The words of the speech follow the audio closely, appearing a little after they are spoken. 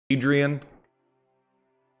Adrian,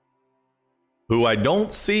 who I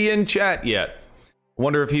don't see in chat yet. I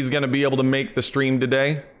wonder if he's going to be able to make the stream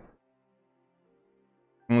today.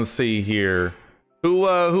 Let's see here.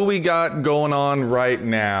 Who we got going on right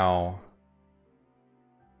now?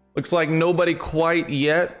 Looks like nobody quite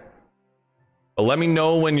yet. But let me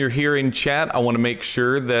know when you're here in chat. I want to make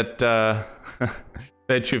sure that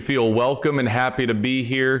that you feel welcome and happy to be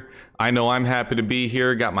here. I know I'm happy to be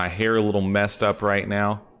here. Got my hair a little messed up right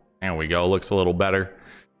now. There we go. Looks a little better.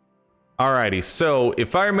 Alrighty. So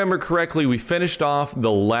if I remember correctly, we finished off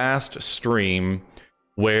the last stream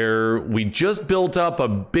where we just built up a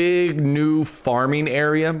big new farming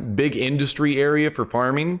area, big industry area for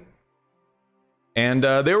farming. And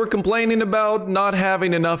they were complaining about not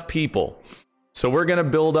having enough people. So we're going to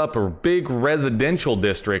build up a big residential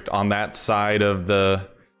district on that side of the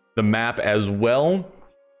map as well.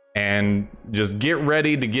 And just get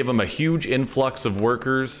ready to give them a huge influx of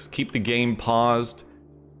workers. Keep the game paused.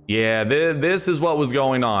 Yeah, this is what was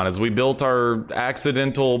going on as we built our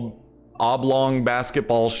accidental oblong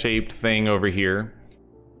basketball-shaped thing over here.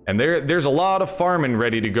 And there's a lot of farming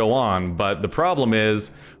ready to go on, but the problem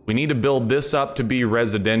is we need to build this up to be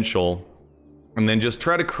residential and then just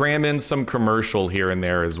try to cram in some commercial here and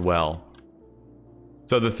there as well.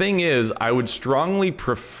 So the thing is, I would strongly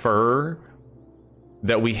prefer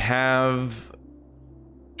that we have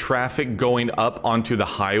traffic going up onto the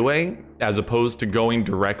highway as opposed to going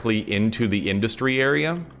directly into the industry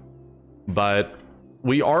area. But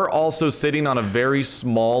we are also sitting on a very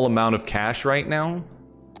small amount of cash right now.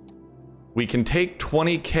 We can take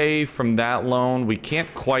 20K from that loan. We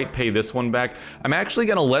can't quite pay this one back. I'm actually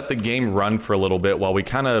going to let the game run for a little bit while we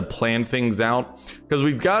kind of plan things out, because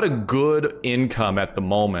we've got a good income at the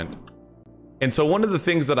moment. And so one of the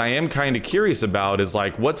things that I am kind of curious about is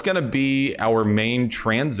like, what's going to be our main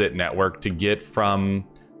transit network to get from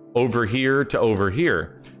over here to over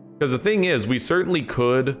here? Because the thing is, we certainly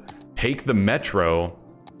could take the metro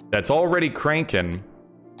that's already cranking,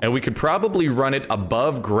 and we could probably run it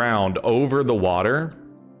above ground over the water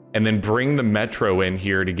and then bring the metro in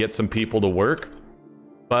here to get some people to work.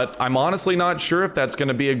 But I'm honestly not sure if that's going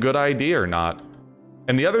to be a good idea or not.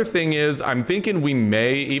 And the other thing is, I'm thinking we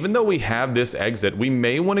may, even though we have this exit, we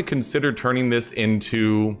may want to consider turning this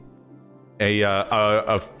into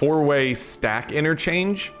a four-way stack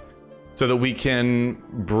interchange so that we can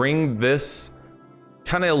bring this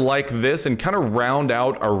kind of like this and kind of round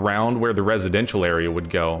out around where the residential area would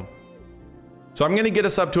go. So I'm going to get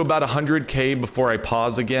us up to about 100K before I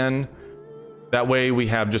pause again. That way we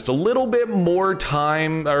have just a little bit more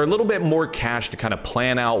time or a little bit more cash to kind of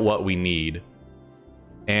plan out what we need.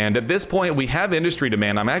 And at this point we have industry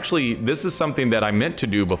demand. This is something that I meant to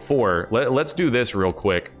do before. Let's do this real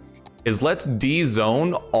quick. Let's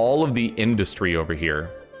de-zone all of the industry over here.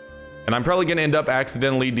 And I'm probably going to end up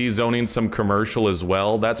accidentally de-zoning some commercial as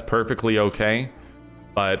well. That's perfectly okay.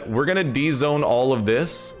 But we're going to de-zone all of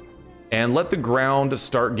this and let the ground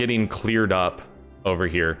start getting cleared up over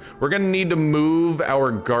here. We're going to need to move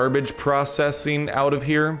our garbage processing out of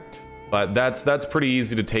here, but that's pretty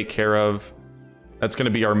easy to take care of. That's going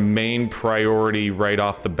to be our main priority right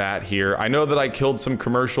off the bat here. I know that I killed some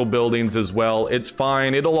commercial buildings as well. It's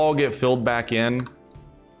fine. It'll all get filled back in.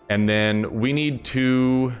 And then we need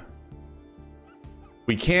to...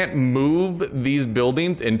 We can't move these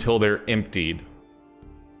buildings until they're emptied.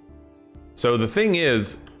 So the thing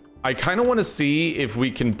is, I kind of want to see if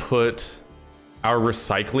we can put our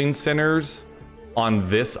recycling centers on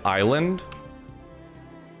this island.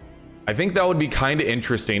 I think that would be kind of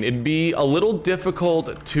interesting. It'd be a little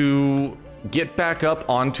difficult to get back up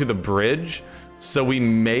onto the bridge, so we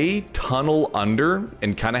may tunnel under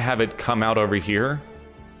and kind of have it come out over here.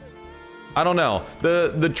 I don't know.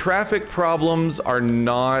 The traffic problems are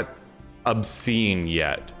not obscene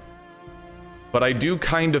yet. But I do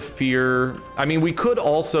kind of fear... I mean, we could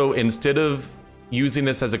also, instead of using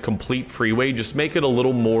this as a complete freeway, just make it a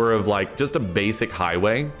little more of like just a basic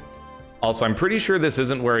highway. Also, I'm pretty sure this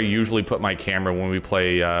isn't where I usually put my camera when we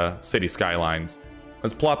play City Skylines.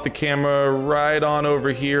 Let's plop the camera right on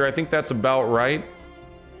over here. I think that's about right.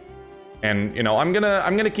 And, you know, I'm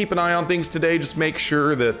gonna keep an eye on things today. Just make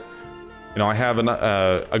sure that, you know, I have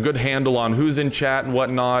a good handle on who's in chat and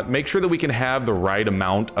whatnot. Make sure that we can have the right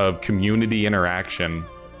amount of community interaction.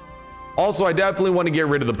 Also, I definitely want to get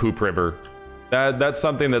rid of the poop river. That's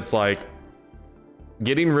something that's like,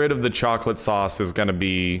 getting rid of the chocolate sauce is going to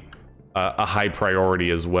be a high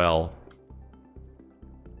priority as well.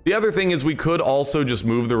 The other thing is we could also just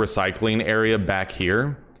move the recycling area back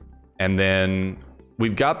here. And then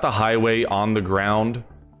we've got the highway on the ground.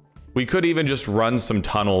 We could even just run some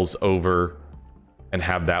tunnels over and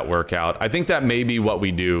have that work out. I think that may be what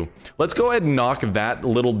we do. Let's go ahead and knock that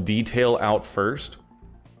little detail out first.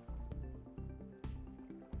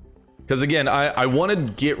 Because again, I want to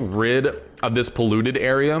get rid of this polluted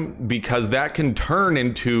area because that can turn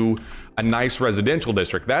into a nice residential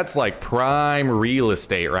district. That's like prime real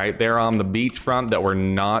estate right there on the beachfront that we're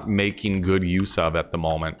not making good use of at the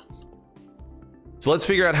moment. So let's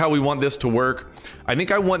figure out how we want this to work. I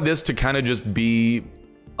think I want this to kind of just be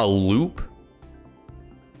a loop.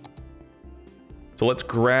 So let's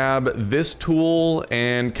grab this tool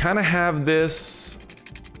and kind of have this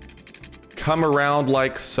come around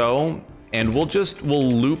like so, and we'll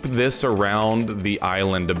loop this around the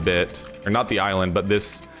island a bit, or not the island, but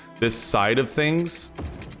this side of things.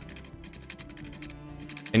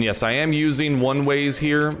 And yes, I am using one ways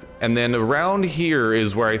here, and then around here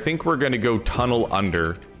is where I think we're going to go tunnel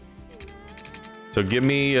under. So give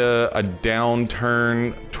me a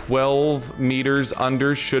downturn. 12 meters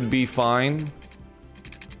under should be fine.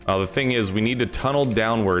 The thing is, we need to tunnel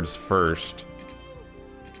downwards first.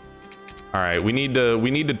 All right, we need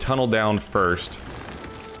to tunnel down first.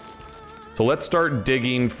 So let's start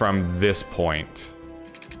digging from this point.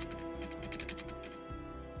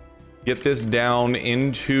 Get this down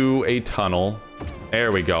into a tunnel.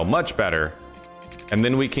 There we go, much better. And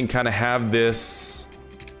then we can kind of have this.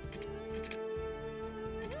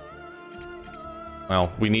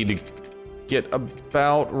 Well, we need to get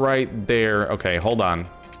about right there. Okay, hold on.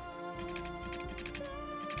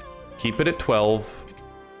 Keep it at 12.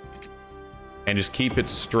 And just keep it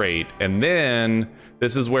straight. And then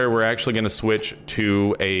this is where we're actually going to switch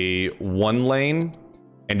to a 1 lane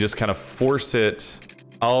and just kind of force it.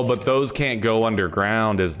 Oh, but those can't go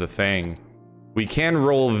underground is the thing. We can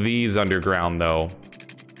roll these underground though.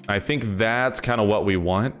 I think that's kind of what we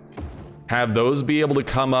want. Have those be able to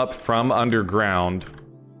come up from underground.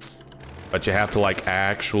 But you have to like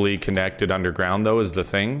actually connect it underground though is the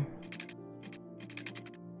thing.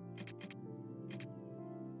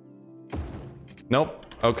 Nope.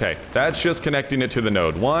 Okay, that's just connecting it to the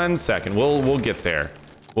node. 1 second. We'll get there.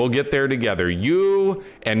 We'll get there together. You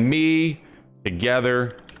and me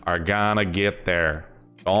together are gonna get there.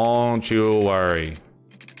 Don't you worry.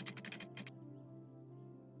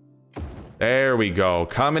 There we go.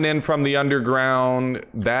 Coming in from the underground.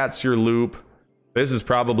 That's your loop. This is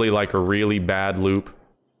probably like a really bad loop.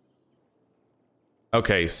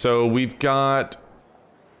 Okay, so we've got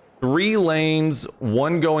 3 lanes,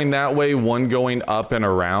 1 going that way, 1 going up and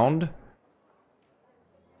around.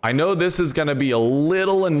 I know this is going to be a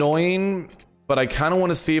little annoying, but I kind of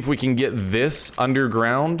want to see if we can get this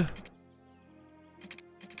underground.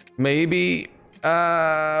 Maybe.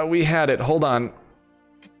 We had it. Hold on.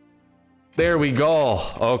 There we go.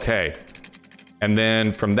 Okay. And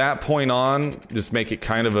then from that point on, just make it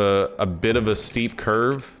kind of a bit of a steep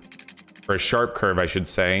curve. Or a sharp curve, I should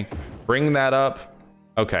say. Bring that up.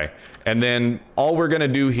 Okay, and then all we're gonna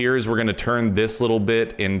do here is we're gonna turn this little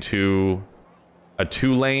bit into a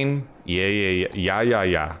 2 lane.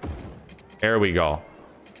 Yeah. There we go.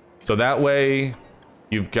 So that way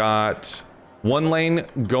you've got 1 lane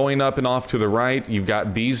going up and off to the right. You've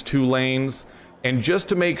got these 2 lanes. And just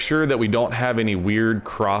to make sure that we don't have any weird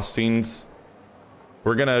crossings,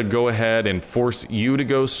 we're gonna go ahead and force you to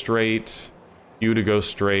go straight, you to go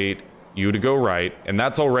straight, you to go right. And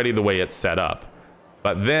that's already the way it's set up.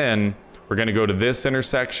 But then we're going to go to this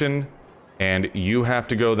intersection and you have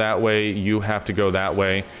to go that way. You have to go that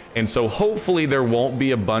way. And so hopefully there won't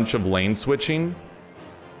be a bunch of lane switching.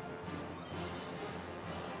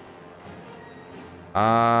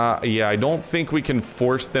 Yeah, I don't think we can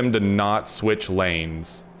force them to not switch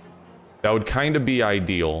lanes. That would kind of be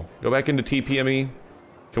ideal. Go back into TPME.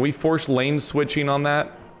 Can we force lane switching on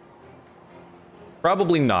that?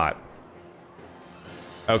 Probably not.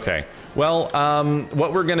 Okay, well,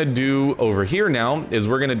 what we're gonna do over here now is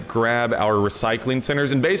we're gonna grab our recycling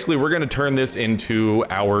centers and basically we're gonna turn this into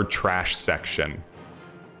our trash section.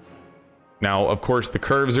 Now, of course, the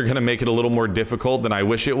curves are gonna make it a little more difficult than I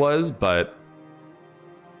wish it was, but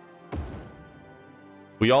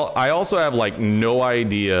I also have like no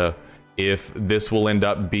idea if this will end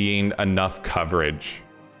up being enough coverage.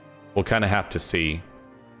 We'll kind of have to see.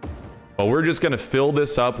 But we're just going to fill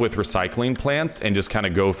this up with recycling plants and just kind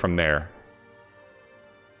of go from there.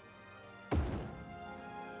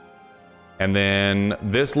 And then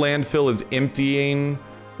this landfill is emptying.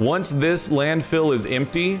 Once this landfill is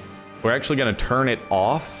empty, we're actually going to turn it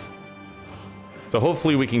off. So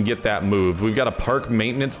hopefully we can get that moved. We've got a park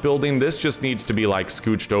maintenance building. This just needs to be like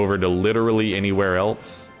scooched over to literally anywhere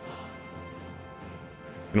else.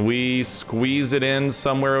 Can we squeeze it in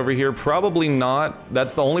somewhere over here? Probably not.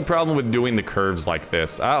 That's the only problem with doing the curves like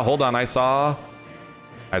this. Ah, hold on. I saw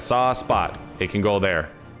a spot. It can go there.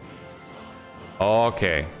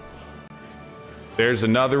 Okay. There's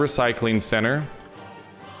another recycling center.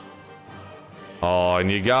 Oh,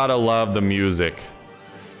 and you gotta love the music.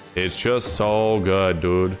 It's just so good,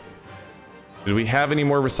 dude. Did we have any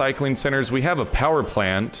more recycling centers? We have a power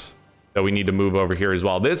plant that we need to move over here as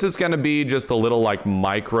well. This is gonna be just a little like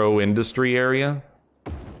micro industry area.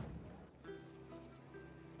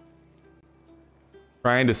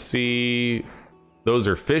 Trying to see, those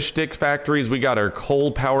are fish stick factories. We got our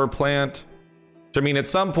coal power plant. I mean, at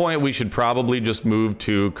some point we should probably just move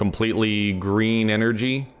to completely green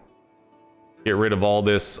energy. Get rid of all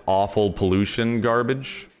this awful pollution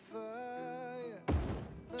garbage.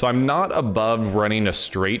 So I'm not above running a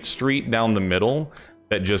straight street down the middle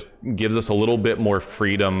that just gives us a little bit more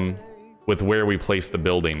freedom with where we place the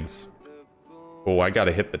buildings. Oh, I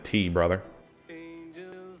gotta hit the T, brother.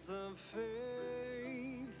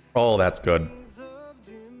 Oh, that's good.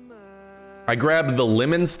 I grabbed the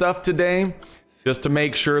lemon stuff today just to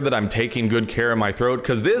make sure that I'm taking good care of my throat,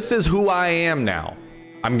 because this is who I am now.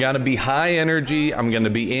 I'm gonna be high energy, I'm gonna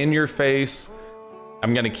be in your face,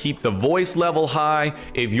 I'm gonna keep the voice level high.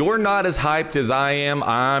 If you're not as hyped as I am,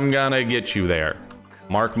 I'm gonna get you there.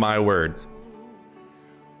 Mark my words.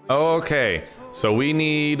 Okay, so we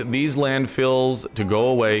need these landfills to go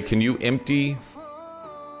away. Can you empty?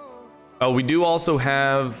 Oh, we do also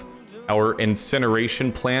have our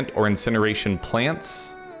incineration plant or incineration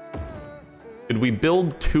plants. Did we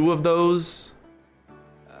build 2 of those?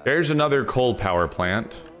 There's another coal power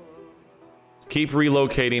plant. Keep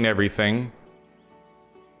relocating everything.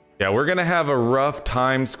 Yeah, we're gonna have a rough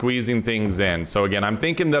time squeezing things in. So again, I'm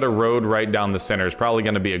thinking that a road right down the center is probably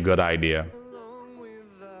gonna be a good idea.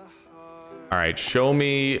 All right, show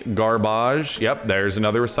me garbage. Yep, there's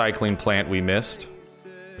another recycling plant we missed.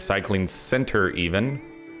 Recycling center even.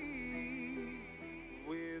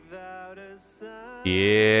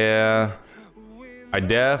 Yeah. I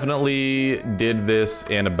definitely did this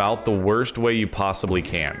in about the worst way you possibly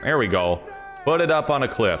can. There we go. Put it up on a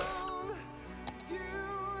cliff.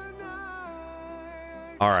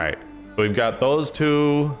 All right, so we've got those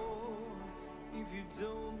 2.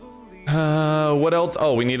 What else?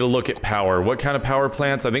 Oh, we need to look at power. What kind of power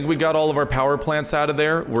plants? I think we got all of our power plants out of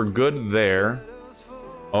there. We're good there.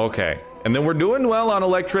 Okay, and then we're doing well on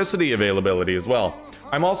electricity availability as well.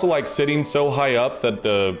 I'm also like sitting so high up that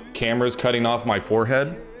the camera's cutting off my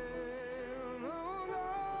forehead.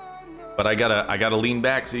 But I gotta lean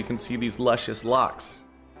back so you can see these luscious locks.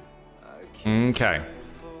 Okay.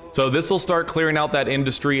 So this will start clearing out that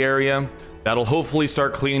industry area. That'll hopefully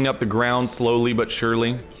start cleaning up the ground slowly but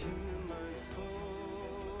surely.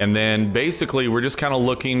 And then basically we're just kind of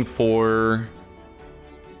looking for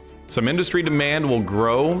some industry demand will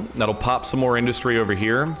grow. That'll pop some more industry over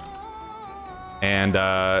here. And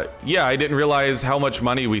yeah, I didn't realize how much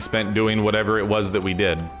money we spent doing whatever it was that we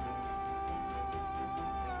did.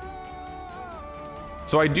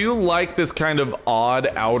 So I do like this kind of odd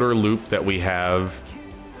outer loop that we have.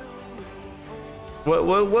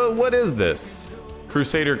 What is this?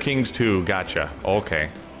 Crusader Kings 2, gotcha. Okay.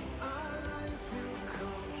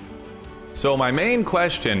 So my main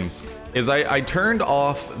question is I turned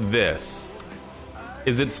off this.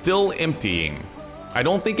 Is it still emptying? I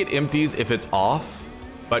don't think it empties if it's off,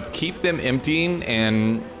 but keep them emptying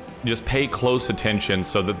and just pay close attention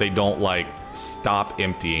so that they don't like stop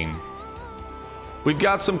emptying. We've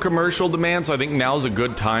got some commercial demand, so I think now's a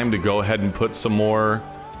good time to go ahead and put some more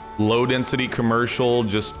low density commercial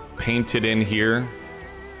just painted in here.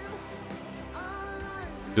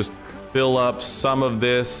 Just fill up some of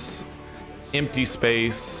this empty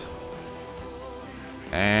space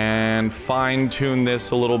and fine tune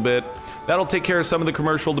this a little bit. That'll take care of some of the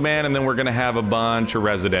commercial demand, and then we're gonna have a bunch of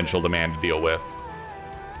residential demand to deal with.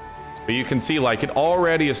 But you can see like it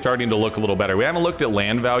already is starting to look a little better. We haven't looked at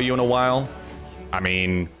land value in a while. I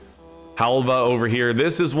mean, Halva over here,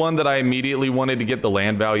 this is one that I immediately wanted to get the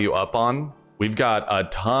land value up on. We've got a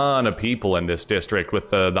ton of people in this district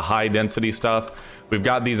with the high density stuff. We've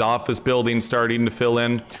got these office buildings starting to fill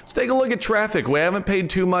in. Let's take a look at traffic. We haven't paid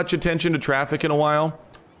too much attention to traffic in a while.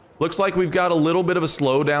 Looks like we've got a little bit of a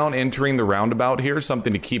slowdown entering the roundabout here,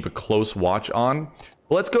 something to keep a close watch on.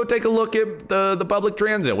 Let's go take a look at the public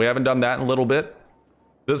transit. We haven't done that in a little bit.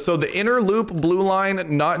 So the inner loop blue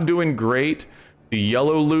line, not doing great. The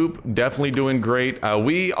yellow loop, definitely doing great.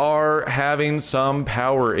 We are having some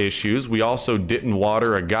power issues. We also didn't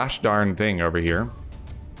water a gosh darn thing over here.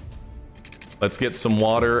 Let's get some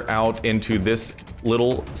water out into this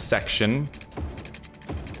little section.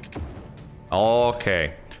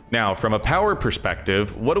 Okay. Now, from a power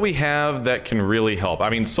perspective, what do we have that can really help? I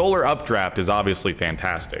mean, solar updraft is obviously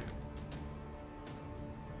fantastic.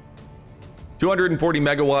 240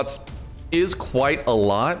 megawatts is quite a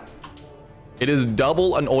lot. It is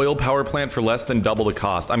double an oil power plant for less than double the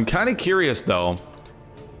cost. I'm kind of curious though,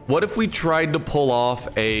 what if we tried to pull off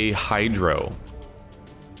a hydro?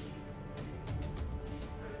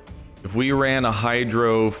 If we ran a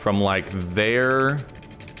hydro from like there,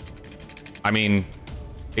 I mean,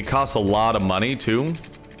 it costs a lot of money too.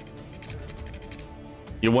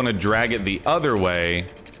 You want to drag it the other way.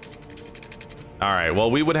 All right, well,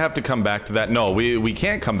 we would have to come back to that. No, we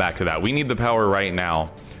can't come back to that. We need the power right now.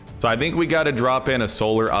 So I think we got to drop in a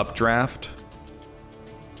solar updraft.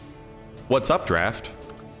 What's updraft?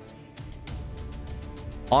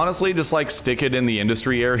 Honestly, just like stick it in the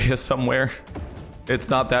industry area somewhere. It's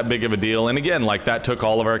not that big of a deal. And again, like that took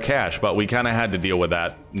all of our cash, but we kind of had to deal with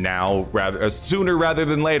that now, sooner rather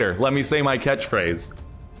than later. Let me say my catchphrase.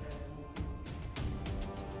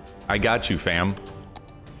 I got you, fam.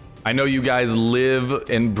 I know you guys live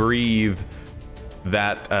and breathe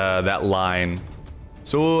that that line.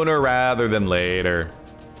 Sooner rather than later.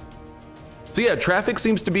 So yeah, traffic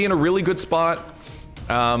seems to be in a really good spot.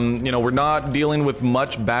 You know, we're not dealing with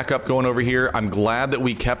much backup going over here. I'm glad that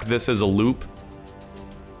we kept this as a loop.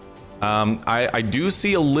 I do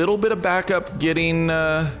see a little bit of backup getting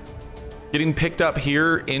picked up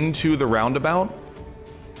here into the roundabout.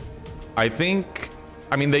 I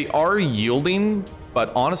mean, they are yielding,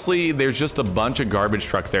 but honestly, there's just a bunch of garbage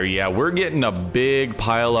trucks there. Yeah, we're getting a big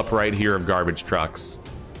pile up right here of garbage trucks.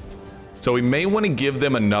 So we may want to give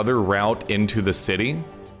them another route into the city.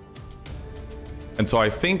 And so I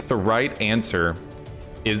think the right answer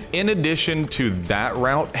is, in addition to that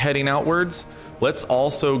route heading outwards, let's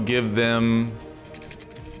also give them...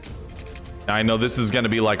 I know this is going to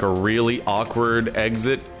be like a really awkward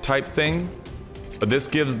exit type thing, but this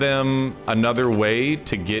gives them another way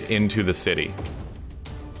to get into the city.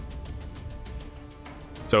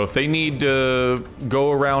 So if they need to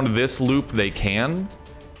go around this loop, they can.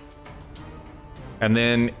 And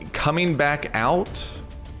then coming back out,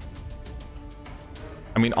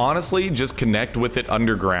 I mean, honestly, just connect with it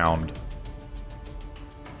underground.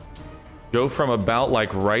 Go from about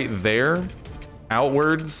like right there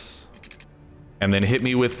outwards, and then hit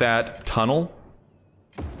me with that tunnel,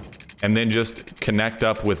 and then just connect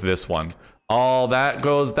up with this one. Oh, that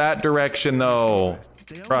goes that direction though.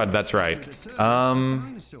 Rod, that's right. Our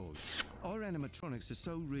animatronics are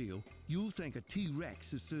so real, you'll think a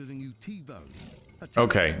T-Rex is serving you T-VODs.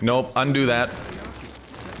 Okay, nope, undo that.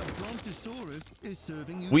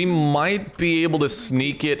 We might be able to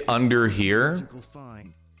sneak it under here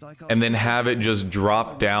and then have it just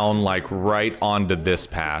drop down like right onto this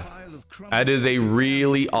path. That is a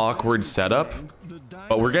really awkward setup,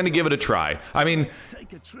 but we're gonna give it a try. I mean,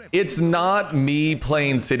 it's not me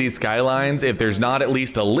playing City Skylines if there's not at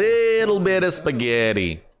least a little bit of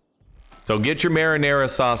spaghetti. So get your marinara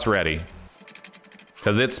sauce ready,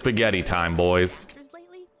 because it's spaghetti time, boys.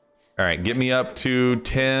 All right, get me up to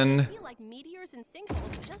 10.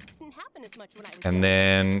 And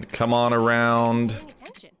then come on around.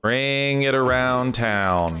 Bring it around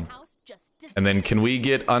town. And then can we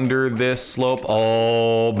get under this slope?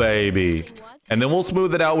 Oh, baby. And then we'll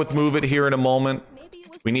smooth it out with move it here in a moment.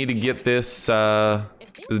 We need to get this,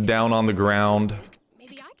 this down on the ground.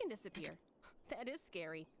 Maybe I can disappear. That is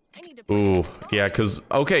scary. Ooh, yeah, because,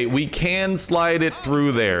 okay, we can slide it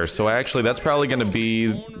through there. So actually, that's probably going to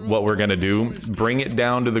be what we're going to do. Bring it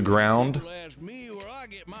down to the ground.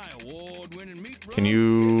 Can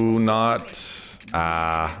you not?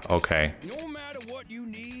 Okay.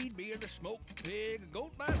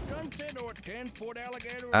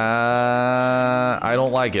 I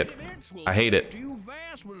don't like it. I hate it.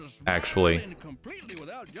 Actually.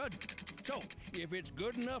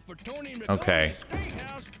 Okay.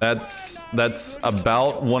 That's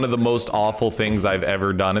about one of the most awful things I've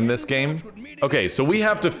ever done in this game. Okay, so we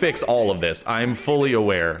have to fix all of this. I'm fully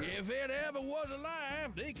aware.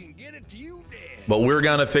 But we're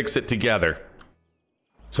gonna fix it together.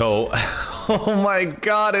 So, oh my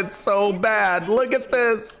god, it's so bad. Look at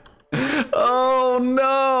this. Oh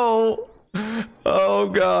no. Oh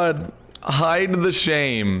god. Hide the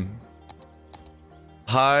shame.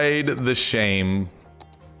 Hide the shame.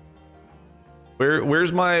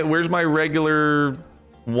 Where's my regular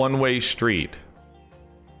one-way street?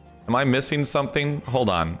 Am I missing something? Hold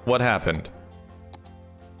on. What happened?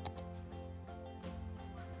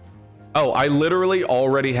 Oh, I literally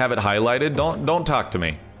already have it highlighted. Don't talk to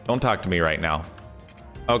me. Don't talk to me right now.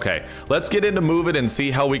 Okay, let's get into move it and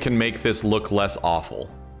see how we can make this look less awful.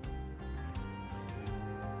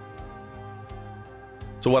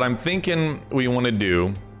 So what I'm thinking we want to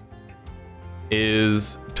do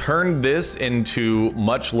is turn this into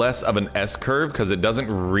much less of an S-curve because it doesn't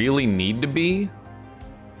really need to be.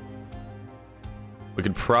 We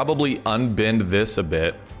could probably unbend this a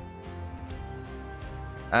bit.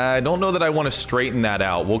 I don't know that I want to straighten that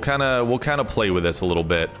out. We'll kind of play with this a little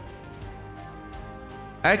bit.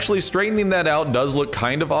 Actually, straightening that out does look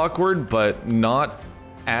kind of awkward, but not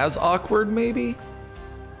as awkward, maybe?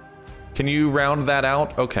 Can you round that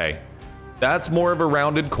out? Okay. That's more of a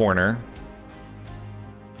rounded corner.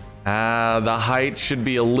 The height should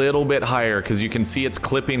be a little bit higher because you can see it's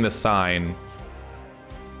clipping the sign.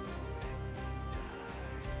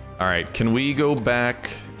 All right, can we go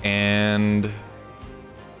back and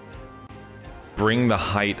bring the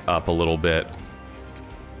height up a little bit?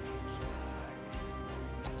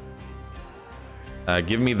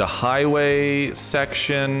 Give me the highway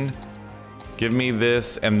section. Give me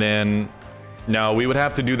this, and then... No, we would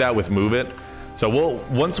have to do that with Move It. So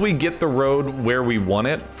once we get the road where we want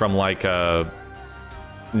it, from like a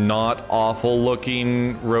not awful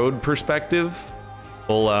looking road perspective,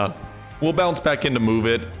 we'll bounce back into Move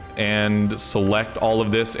It and select all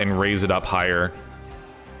of this and raise it up higher.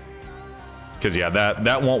 Because yeah,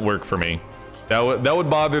 that won't work for me. That would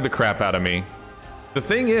bother the crap out of me. The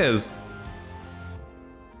thing is,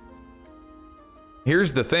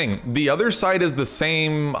 here's the thing. The other side is the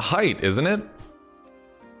same height, isn't it?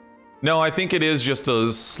 No, I think it is just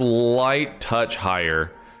a slight touch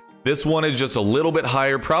higher. This one is just a little bit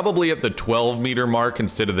higher, probably at the 12 meter mark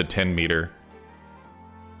instead of the 10 meter.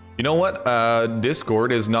 You know what?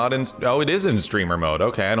 Discord is not in... Oh, it is in streamer mode.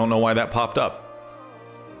 Okay, I don't know why that popped up.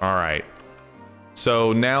 All right.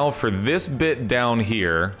 So now for this bit down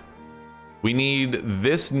here, we need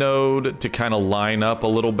this node to kind of line up a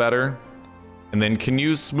little better. And then can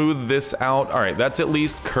you smooth this out? All right, that's at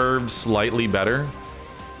least curved slightly better.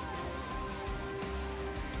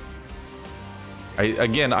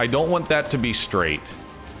 Again, I don't want that to be straight.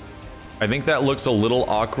 I think that looks a little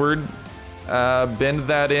awkward. Bend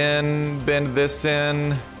that in, bend this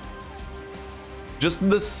in. Just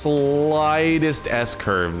the slightest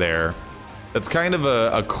S-curve there. That's kind of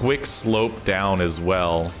a quick slope down as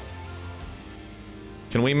well.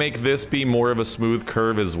 Can we make this be more of a smooth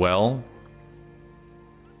curve as well?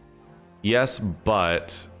 Yes,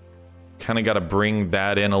 but kind of got to bring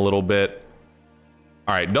that in a little bit.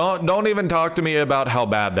 All right, don't even talk to me about how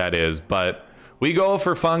bad that is, but we go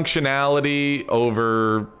for functionality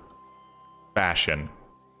over fashion.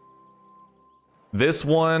 This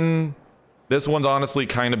one's honestly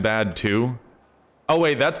kind of bad too. Oh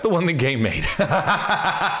wait, that's the one the game made.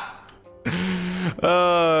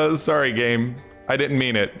 Sorry game, I didn't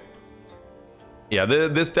mean it. Yeah,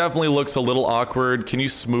 this definitely looks a little awkward. Can you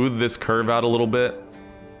smooth this curve out a little bit?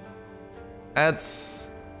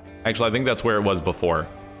 Actually, I think that's where it was before.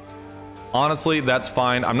 Honestly, that's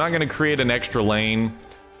fine. I'm not going to create an extra lane,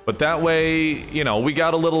 but that way, you know, we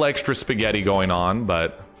got a little extra spaghetti going on,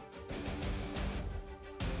 but...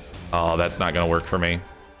 Oh, that's not going to work for me.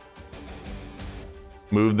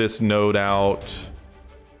 Move this node out.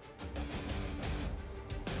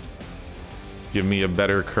 Give me a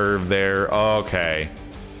better curve there. Okay.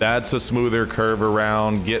 That's a smoother curve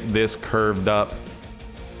around. Get this curved up.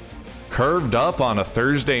 Curved up on a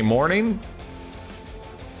Thursday morning?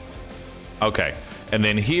 Okay. And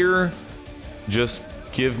then here, just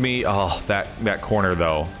give me... Oh, that corner,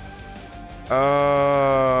 though.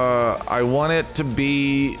 I want it to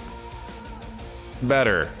be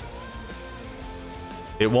better.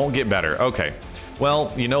 It won't get better. Okay.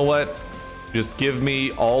 Well, you know what? Just give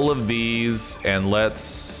me all of these, and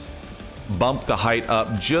let's bump the height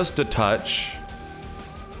up just a touch.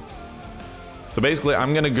 So basically,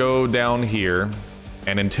 I'm gonna go down here,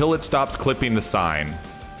 and until it stops clipping the sign,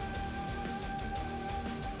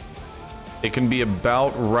 it can be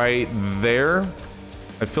about right there.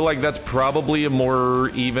 I feel like that's probably a more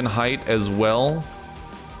even height as well.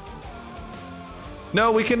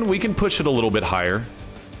 No, we can push it a little bit higher.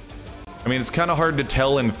 I mean, it's kind of hard to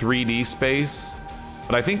tell in 3D space,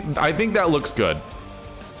 but I think that looks good.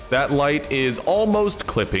 That light is almost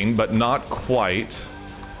clipping, but not quite.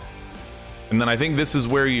 And then I think this is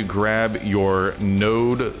where you grab your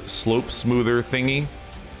node slope smoother thingy,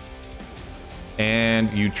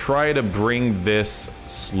 and you try to bring this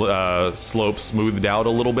slope smoothed out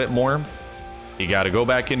a little bit more. You got to go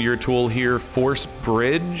back into your tool here, force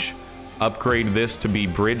bridge, upgrade this to be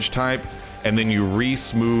bridge type, and then you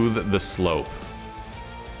re-smooth the slope.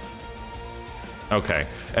 Okay,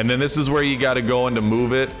 and then this is where you got to go into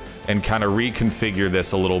Move It and kind of reconfigure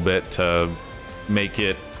this a little bit to make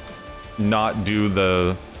it not do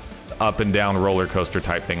the up and down roller coaster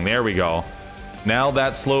type thing. There we go. Now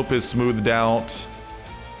that slope is smoothed out.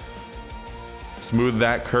 Smooth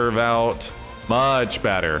that curve out. Much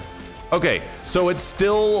better. Okay, so it's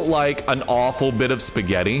still like an awful bit of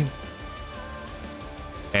spaghetti.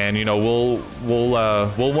 And you know,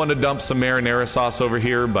 we'll want to dump some marinara sauce over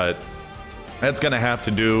here, but that's gonna have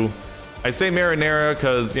to do. I say marinara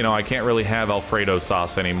because, you know, I can't really have Alfredo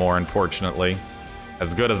sauce anymore, unfortunately.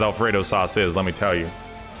 As good as Alfredo sauce is, let me tell you.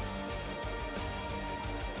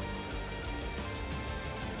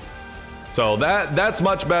 So that's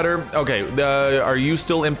much better. Okay, are you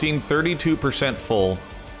still emptying? 32% full.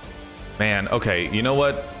 Man, okay, you know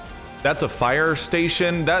what? That's a fire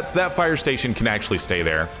station. That fire station can actually stay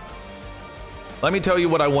there. Let me tell you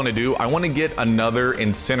what I want to do. I want to get another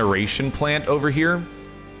incineration plant over here,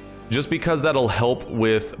 just because that'll help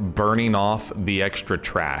with burning off the extra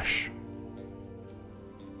trash.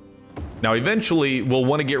 Now, eventually, we'll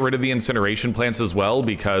want to get rid of the incineration plants as well,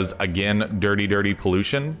 because, again, dirty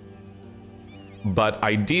pollution. But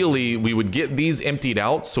ideally, we would get these emptied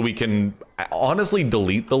out so we can honestly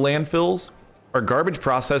delete the landfills. Our garbage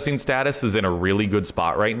processing status is in a really good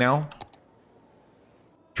spot right now.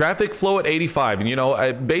 Traffic flow at 85. And, you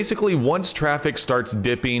know, basically, once traffic starts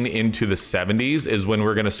dipping into the 70s is when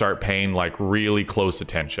we're going to start paying, like, really close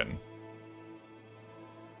attention.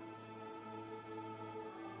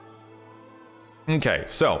 Okay,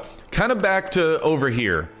 so kind of back to over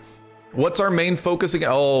here. What's our main focus again?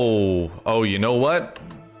 Oh, you know what?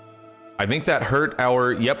 I think that hurt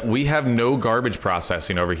our, yep, we have no garbage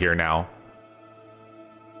processing over here now.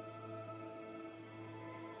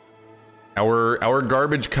 Our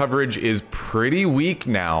garbage coverage is pretty weak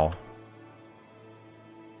now.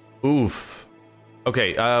 Oof.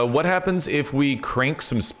 Okay, what happens if we crank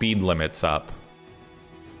some speed limits up?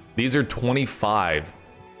 These are 25.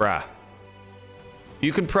 Bruh.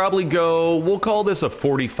 You could probably go, we'll call this a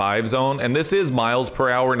 45 zone, and this is miles per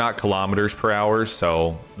hour, not kilometers per hour,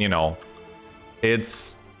 so, you know,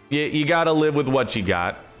 it's, you gotta live with what you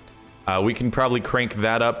got. We can probably crank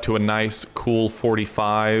that up to a nice, cool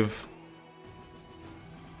 45.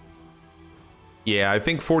 Yeah, I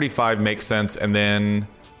think 45 makes sense, and then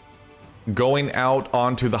going out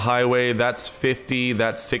onto the highway, that's 50,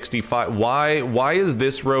 that's 65. Why is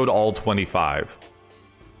this road all 25?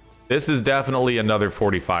 This is definitely another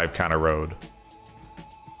 45 kind of road.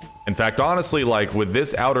 In fact, honestly, like with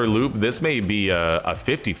this outer loop, this may be a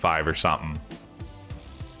 55 or something.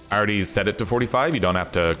 I already set it to 45. You don't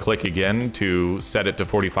have to click again to set it to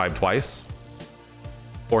 45 twice.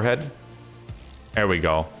 Forehead. There we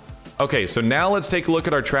go. Okay, so now let's take a look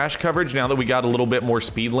at our trash coverage now that we got a little bit more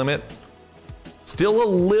speed limit. Still a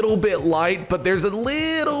little bit light, but there's a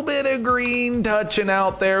little bit of green touching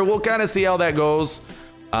out there. We'll kind of see how that goes.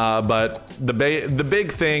 But the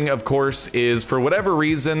big thing, of course, is for whatever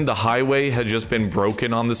reason, the highway had just been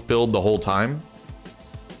broken on this build the whole time.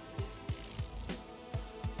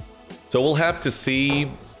 So we'll have to see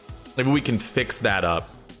if we can fix that up.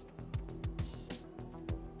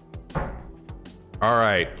 All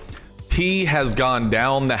right. Tea has gone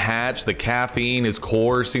down the hatch. The caffeine is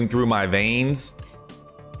coursing through my veins.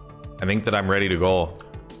 I think that I'm ready to go.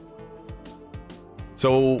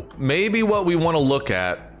 So maybe what we want to look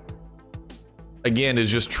at, again,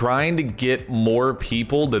 is just trying to get more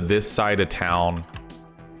people to this side of town.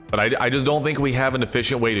 But I just don't think we have an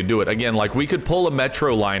efficient way to do it. Again, like we could pull a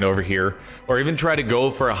metro line over here, or even try to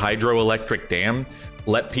go for a hydroelectric dam,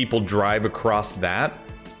 let people drive across that.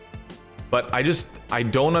 But I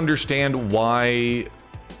don't understand why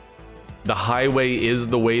the highway is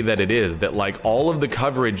the way that it is, that like all of the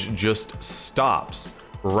coverage just stops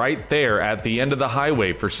right there at the end of the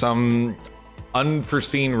highway for some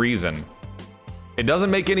unforeseen reason. It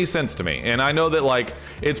doesn't make any sense to me. And I know that like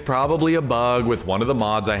it's probably a bug with one of the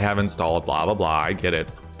mods I have installed, blah blah blah, I get it.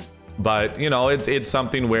 But you know, it's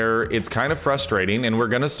something where it's kind of frustrating, and we're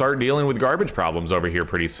gonna start dealing with garbage problems over here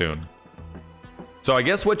pretty soon. So I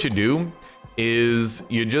guess what you do is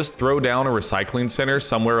you just throw down a recycling center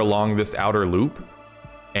somewhere along this outer loop,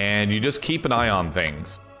 and you just keep an eye on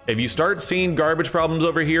things. If you start seeing garbage problems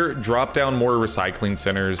over here, drop down more recycling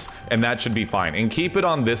centers, and that should be fine. And keep it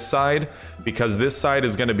on this side, because this side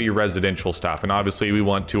is going to be residential stuff, and obviously we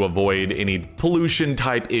want to avoid any pollution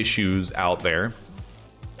type issues out there.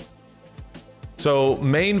 So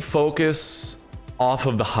main focus off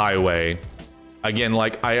of the highway. Again,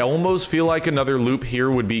 like I almost feel like another loop here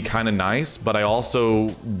would be kind of nice, but I also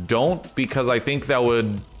don't, because I think that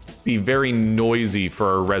would be very noisy for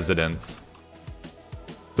our residents.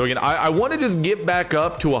 So again, I want to just get back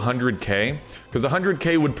up to 100K, because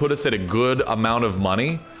 100K would put us at a good amount of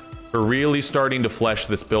money. for really starting to flesh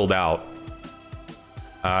this build out.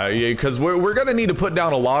 Because we're gonna need to put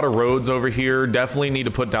down a lot of roads over here. Definitely need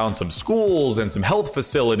to put down some schools and some health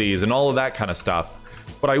facilities and all of that kind of stuff.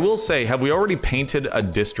 But I will say, have we already painted a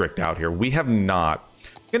district out here? We have not.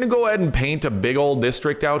 I'm gonna go ahead and paint a big old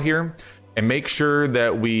district out here and make sure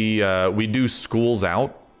that we do schools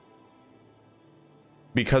out.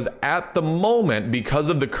 Because at the moment, because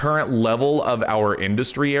of the current level of our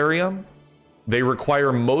industry area, they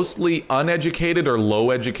require mostly uneducated or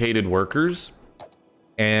low educated workers.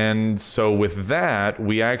 And so with that,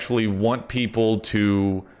 we actually want people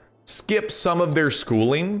to skip some of their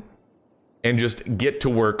schooling and just get to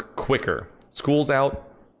work quicker. School's out.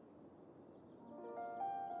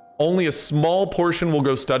 Only a small portion will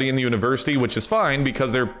go study in the university, which is fine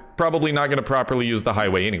because they're probably not going to properly use the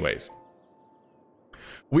highway anyways.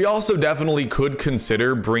 We also definitely could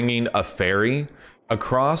consider bringing a ferry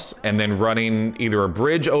across and then running either a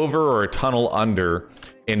bridge over or a tunnel under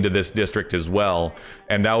into this district as well.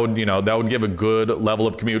 And that would, that would give a good level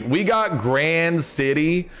of commute. We got Grand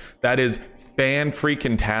City. That is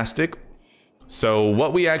fan-freaking-tastic. So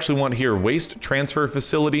what we actually want here, waste transfer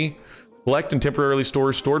facility, collect and temporarily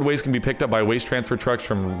store. Stored waste can be picked up by waste transfer trucks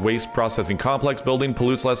from waste processing complex. Building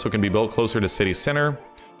pollutes less, so it can be built closer to city center.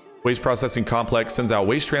 Waste processing complex sends out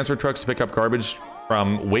waste transfer trucks to pick up garbage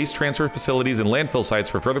from waste transfer facilities and landfill sites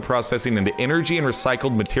for further processing into energy and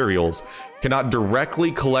recycled materials. Cannot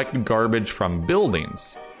directly collect garbage from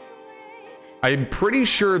buildings. I'm pretty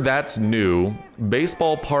sure that's new.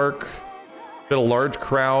 Baseball park, got a large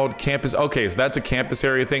crowd, campus. Okay, so that's a campus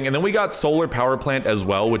area thing. And then we got solar power plant as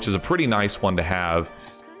well, which is a pretty nice one to have.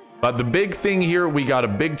 But the big thing here, we got a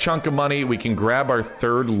big chunk of money. We can grab our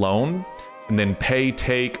third loan and then pay,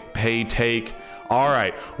 take, pay, take. All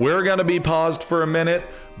right, we're gonna be paused for a minute,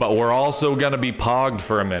 but we're also gonna be pogged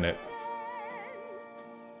for a minute.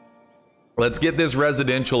 Let's get this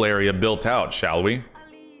residential area built out, shall we?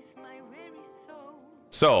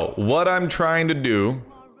 So what I'm trying to do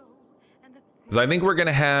is I think we're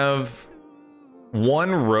gonna have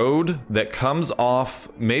one road that comes off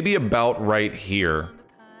maybe about right here.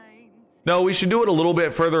 No, we should do it a little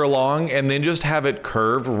bit further along and then just have it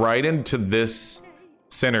curve right into this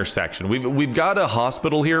center section. We've got a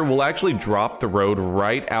hospital here. We'll actually drop the road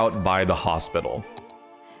right out by the hospital.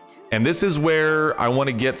 And this is where I want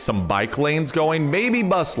to get some bike lanes going, maybe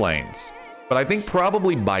bus lanes, but I think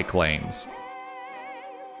probably bike lanes.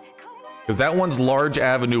 Because that one's large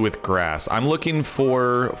avenue with grass. I'm looking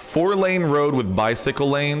for 4-lane road with bicycle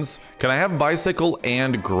lanes. Can I have bicycle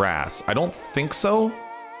and grass? I don't think so.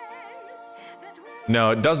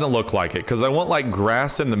 No, it doesn't look like it because I want like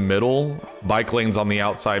grass in the middle, bike lanes on the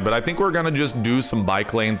outside, but I think we're gonna just do some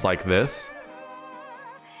bike lanes like this.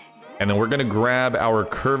 And then we're gonna grab our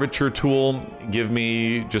curvature tool, give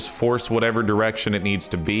me just force whatever direction it needs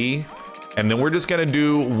to be. And then we're just gonna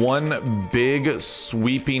do one big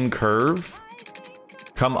sweeping curve,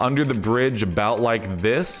 come under the bridge about like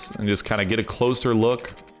this and just kind of get a closer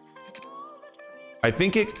look. I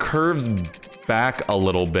think it curves back a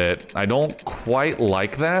little bit. I don't quite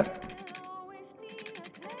like that.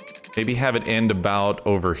 Maybe have it end about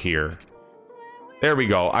over here. There we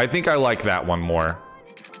go. I think I like that one more.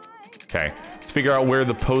 Okay, let's figure out where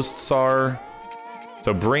the posts are.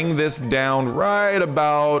 So bring this down right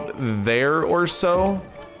about there or so.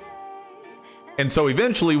 And so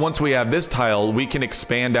eventually, once we have this tile, we can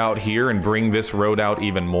expand out here and bring this road out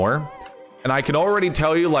even more. And I can already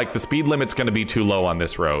tell you, like, the speed limit's gonna be too low on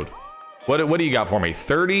this road. What do you got for me?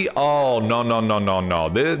 30? Oh, no, no, no, no, no.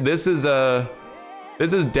 This is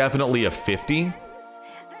definitely a 50.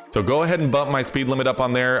 So go ahead and bump my speed limit up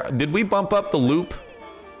on there. Did we bump up the loop?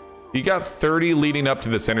 You got 30 leading up to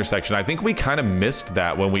this intersection. I think we kind of missed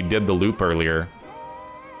that when we did the loop earlier.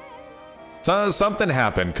 So something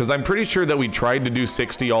happened, because I'm pretty sure that we tried to do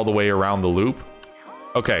 60 all the way around the loop.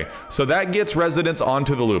 Okay, so that gets residents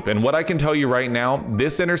onto the loop. And what I can tell you right now,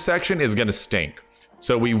 this intersection is gonna stink.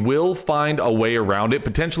 So we will find a way around it,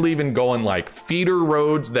 potentially even going like feeder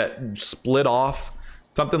roads that split off,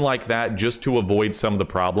 something like that, just to avoid some of the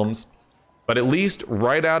problems. But at least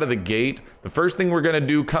right out of the gate, the first thing we're gonna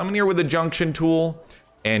do, come in here with a junction tool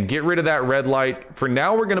and get rid of that red light. For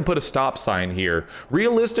now, we're gonna put a stop sign here.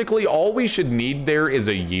 Realistically, all we should need there is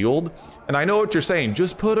a yield. And I know what you're saying,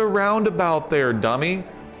 just put a roundabout there, dummy.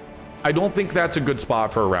 I don't think that's a good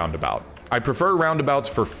spot for a roundabout. I prefer roundabouts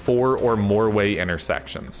for 4 or more way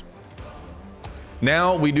intersections.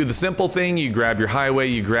 Now we do the simple thing. You grab your highway,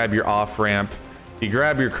 you grab your off-ramp, you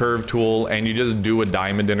grab your curve tool, and you just do a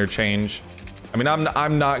diamond interchange. I mean,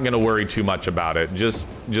 I'm not gonna worry too much about it. Just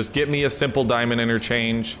get me a simple diamond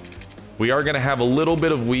interchange. We are going to have a little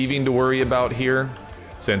bit of weaving to worry about here,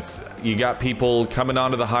 since you got people coming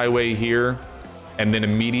onto the highway here and then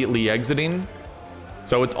immediately exiting.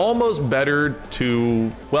 So it's almost better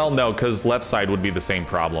to, well, no, because left side would be the same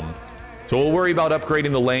problem. So we'll worry about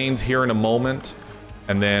upgrading the lanes here in a moment.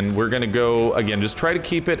 And then we're going to go, again, just try to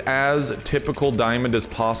keep it as typical diamond as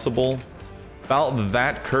possible. About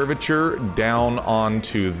that curvature down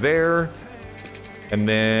onto there. And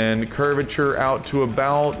then curvature out to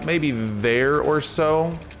about maybe there or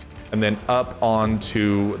so. And then up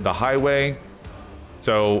onto the highway.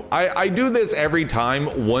 So I do this every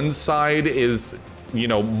time. One side is, you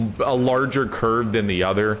know, a larger curve than the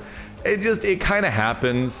other. It kind of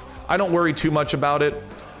happens. I don't worry too much about it.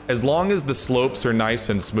 As long as the slopes are nice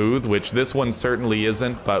and smooth, which this one certainly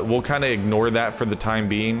isn't, but we'll kind of ignore that for the time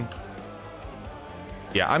being.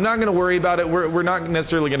 Yeah, I'm not going to worry about it. We're not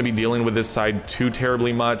necessarily going to be dealing with this side too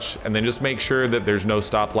terribly much. And then just make sure that there's no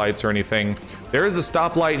stoplights or anything. There is a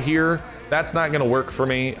stoplight here. That's not going to work for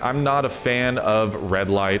me. I'm not a fan of red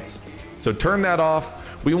lights. So turn that off.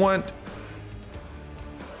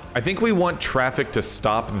 I think we want traffic to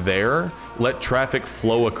stop there. Let traffic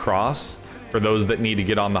flow across for those that need to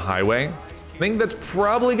get on the highway. I think that's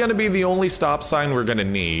probably going to be the only stop sign we're going to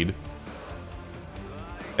need.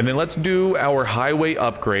 And then let's do our highway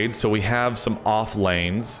upgrade. So we have some off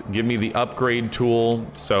lanes. Give me the upgrade tool.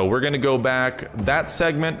 So we're going to go back that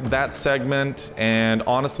segment, and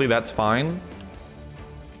honestly, that's fine.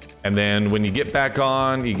 And then when you get back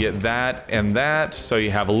on, you get that and that. So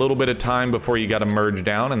you have a little bit of time before you got to merge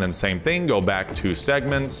down, and then same thing, go back 2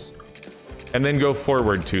 segments. And then go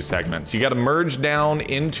forward 2 segments. You got to merge down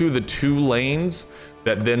into the 2 lanes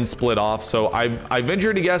that then split off. So I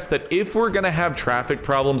venture to guess that if we're going to have traffic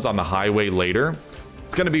problems on the highway later,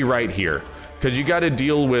 it's going to be right here. Because you got to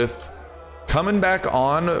deal with coming back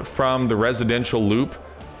on from the residential loop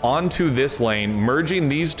onto this lane, merging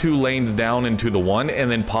these 2 lanes down into the one,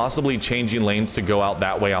 and then possibly changing lanes to go out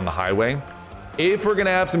that way on the highway. If we're going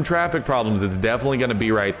to have some traffic problems, it's definitely going to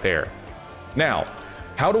be right there. Now,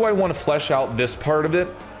 how do I want to flesh out this part of it?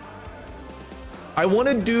 I want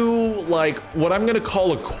to do like what I'm going to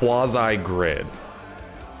call a quasi grid.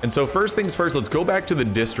 And so first things first, let's go back to the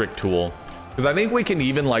district tool, because I think we can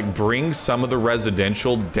even like bring some of the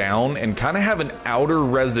residential down and kind of have an outer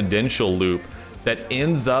residential loop that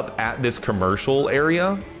ends up at this commercial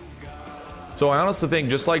area. So I honestly think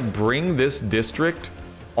just like bring this district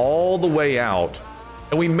all the way out,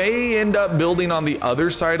 and we may end up building on the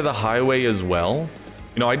other side of the highway as well.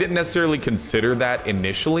 You know, I didn't necessarily consider that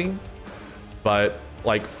initially, but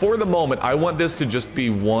like for the moment, I want this to just be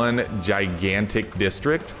one gigantic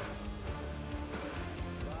district,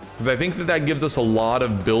 because I think that that gives us a lot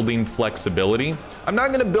of building flexibility. I'm not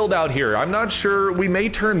going to build out here. I'm not sure. We may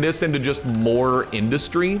turn this into just more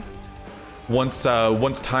industry once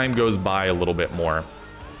time goes by a little bit more.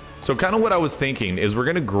 So kind of what I was thinking is we're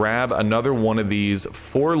going to grab another one of these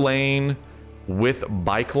 4-lane with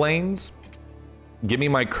bike lanes. Give me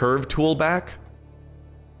my curve tool back.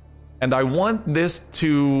 And I want this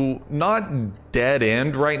to not dead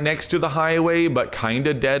end right next to the highway, but kind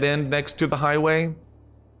of dead end next to the highway.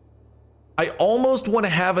 I almost want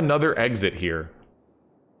to have another exit here.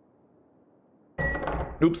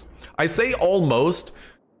 Oops. I say almost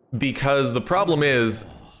because the problem is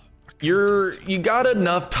you got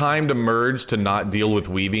enough time to merge to not deal with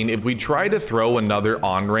weaving. If we try to throw another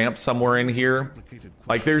on-ramp somewhere in here,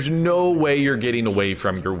 like there's no way you're getting away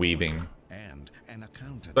from your weaving.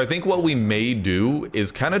 So I think what we may do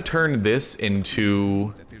is kind of turn this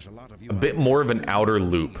into a bit more of an outer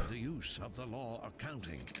loop.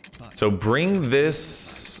 So bring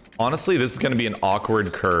this, honestly, this is going to be an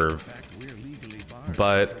awkward curve,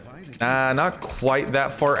 but not quite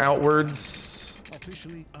that far outwards.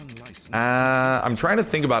 I'm trying to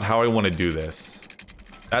think about how I want to do this.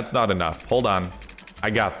 That's not enough. Hold on. I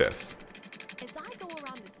got this.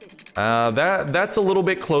 That's a little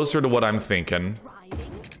bit closer to what I'm thinking.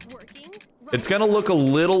 It's gonna look a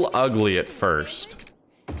little ugly at first.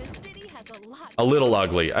 A little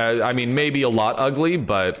ugly. I mean, maybe a lot ugly,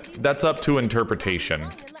 but that's up to interpretation.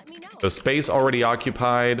 The space already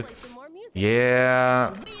occupied.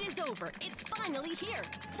 Yeah.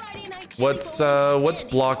 What's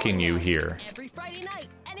blocking you here?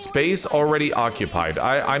 Space already occupied.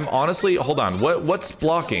 I'm honestly, hold on. What's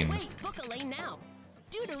blocking?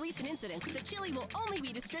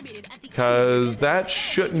 Because that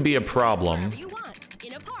shouldn't be a problem.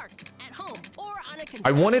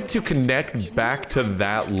 I want it to connect back to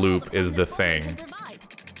that loop is the thing.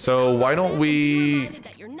 So why don't we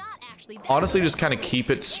honestly just kind of keep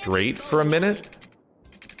it straight for a minute?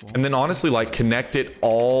 And then honestly, like, connect it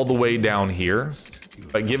all the way down here,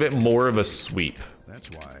 but give it more of a sweep. That's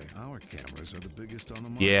why our cameras are the biggest on the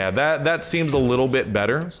market. Yeah, that seems a little bit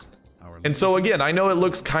better. And so again, I know it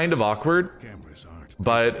looks kind of awkward, Cameras aren't.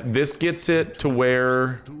 but this gets it to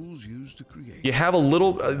where Tools used to create. you have a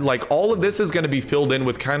little, like, all of this is going to be filled in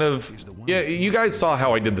with kind of, yeah, you guys saw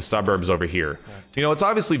how I did the suburbs over here. You know, it's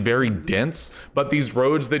obviously very dense, but these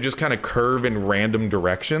roads that just kind of curve in random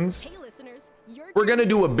directions, Hey, listeners, you're we're going to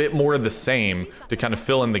do a bit more of the same to kind of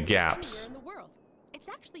fill in the gaps. in the world. It's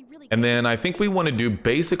actually really And then I think we want to do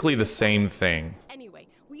basically the same thing. Anyway,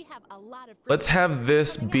 we have a lot of Let's have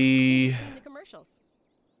this be, in the commercials.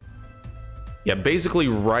 yeah, basically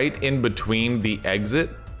right in between the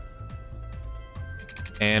exit.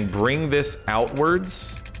 And bring this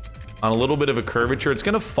outwards on a little bit of a curvature. It's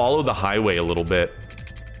going to follow the highway a little bit.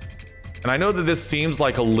 And I know that this seems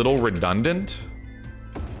like a little redundant.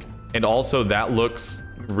 And also that looks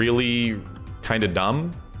really kind of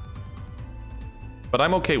dumb. But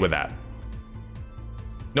I'm okay with that.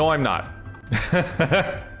 No, I'm not.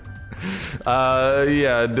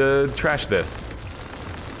 Yeah, trash this.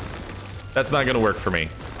 That's not going to work for me.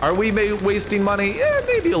 Are we wasting money? Yeah,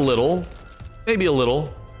 maybe a little. Maybe a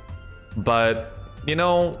little. But, you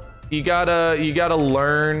know, you gotta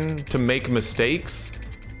learn to make mistakes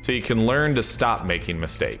so you can learn to stop making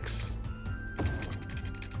mistakes.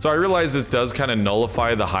 So I realize this does kind of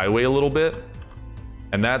nullify the highway a little bit,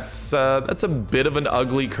 and that's a bit of an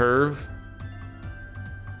ugly curve.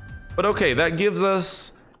 But okay, that gives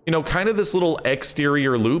us, you know, kind of this little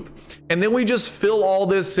exterior loop, and then we just fill all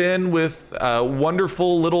this in with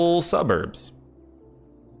wonderful little suburbs.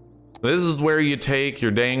 This is where you take your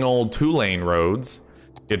dang old 2-lane roads,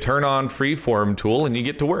 you turn on freeform tool, and you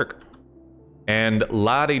get to work. And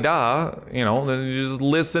la-di-da, you know, then you just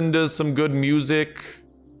listen to some good music.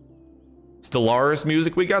 Stellaris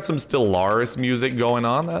music. We got some Stellaris music going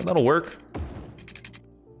on. That'll work.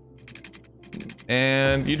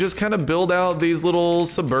 And you just kind of build out these little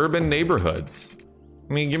suburban neighborhoods.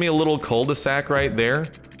 I mean, give me a little cul-de-sac right there.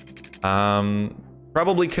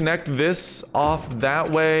 Probably connect this off that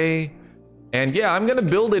way. And yeah, I'm gonna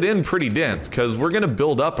build it in pretty dense because we're gonna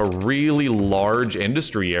build up a really large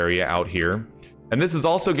industry area out here. And this is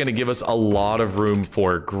also gonna give us a lot of room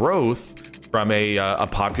for growth from a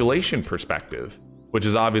population perspective, which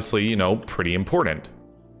is obviously, you know, pretty important.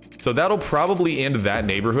 So that'll probably end that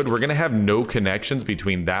neighborhood. We're gonna have no connections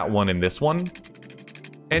between that one and this one.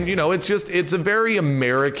 And you know, it's a very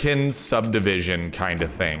American subdivision kind of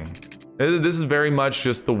thing. This is very much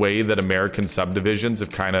just the way that American subdivisions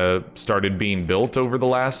have kind of started being built over the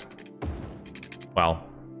last, well,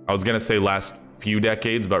 I was gonna say last few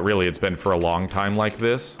decades, but really it's been for a long time like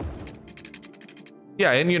this.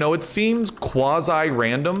 Yeah, and you know, it seems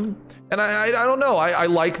quasi-random, and I don't know, I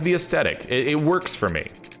like the aesthetic. It works for me.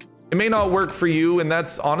 It may not work for you, and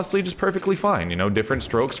that's honestly just perfectly fine, you know, different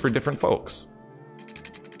strokes for different folks.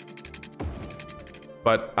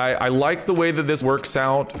 But I like the way that this works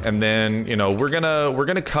out, and then, you know, we're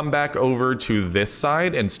gonna come back over to this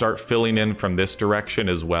side and start filling in from this direction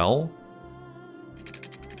as well.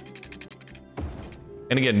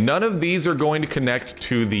 And again, none of these are going to connect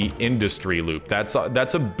to the industry loop. That's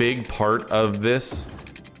a big part of this,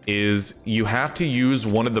 is you have to use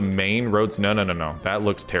one of the main roads. No, that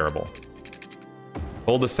looks terrible.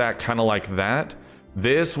 Cul-de-sac kind of like that.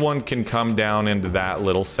 This one can come down into that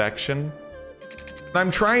little section. I'm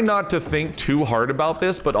trying not to think too hard about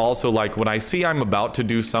this, but also, like, when I see I'm about to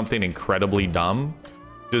do something incredibly dumb,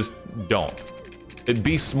 just don't.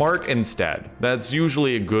 Be smart instead. That's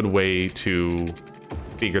usually a good way to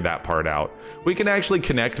figure that part out. We can actually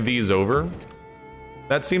connect these over.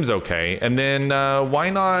 That seems okay. And then why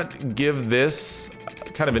not give this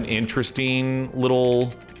kind of an interesting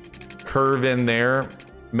little curve in there?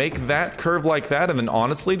 Make that curve like that, and then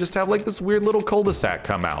honestly just have like this weird little cul-de-sac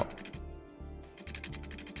come out.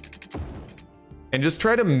 And just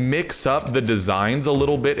try to mix up the designs a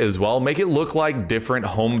little bit as well. Make it look like different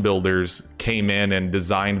home builders came in and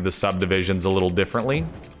designed the subdivisions a little differently.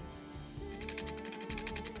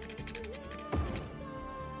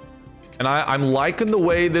 And I'm liking the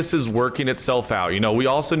way this is working itself out. You know, we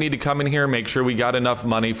also need to come in here and make sure we got enough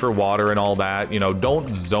money for water and all that. You know,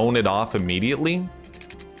 don't zone it off immediately,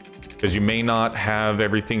 because you may not have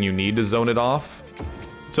everything you need to zone it off.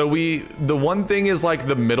 So the one thing is, like,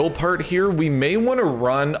 the middle part here, we may want to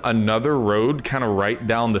run another road kind of right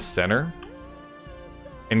down the center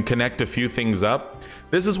and connect a few things up.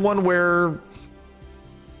 This is one where,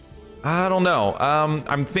 I don't know.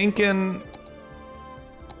 I'm thinking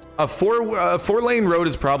a four-lane road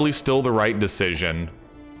is probably still the right decision.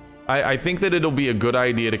 I think that it'll be a good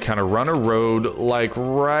idea to kind of run a road like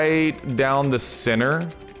right down the center,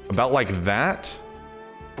 about like that.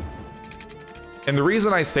 And the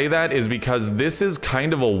reason I say that is because this is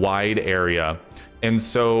kind of a wide area. And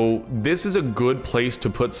so this is a good place to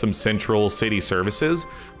put some central city services,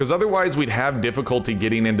 because otherwise we'd have difficulty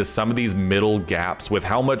getting into some of these middle gaps with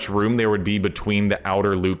how much room there would be between the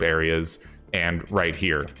outer loop areas and right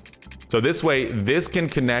here. So this way, this can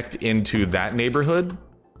connect into that neighborhood,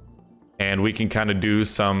 and we can kind of do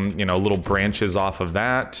some, you know, little branches off of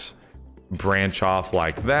that, branch off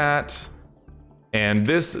like that. And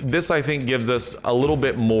this I think gives us a little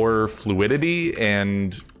bit more fluidity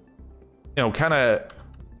and, you know, kind of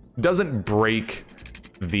doesn't break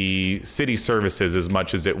the city services as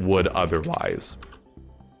much as it would otherwise.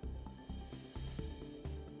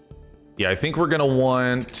 Yeah, I think we're gonna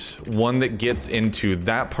want one that gets into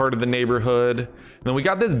that part of the neighborhood. And then we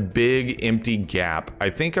got this big empty gap. I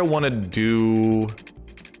think I want to do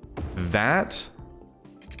that,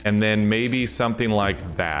 and then maybe something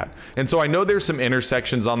like that. And so I know there's some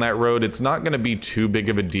intersections on that road. It's not gonna be too big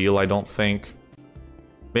of a deal, I don't think.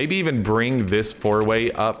 Maybe even bring this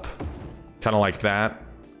four-way up, kind of like that.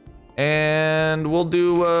 And we'll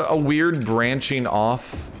do a weird branching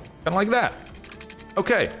off, kind of like that.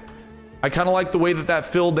 Okay. I kind of like the way that that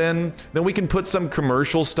filled in. Then we can put some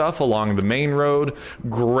commercial stuff along the main road.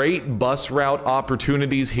 Great bus route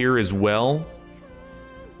opportunities here as well.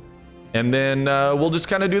 And then we'll just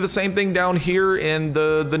kind of do the same thing down here in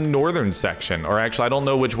the northern section. Or actually, I don't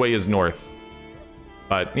know which way is north.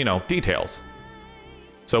 But, you know, details.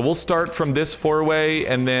 So we'll start from this four-way,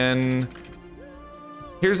 and then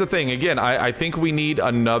here's the thing. Again, I think we need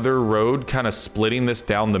another road kind of splitting this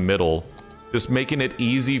down the middle, just making it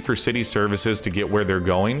easy for city services to get where they're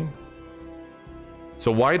going.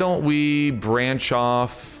 So why don't we branch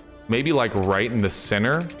off maybe like right in the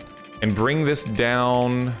center and bring this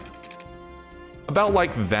down about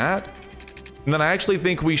like that. And then I actually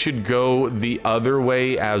think we should go the other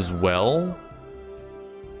way as well.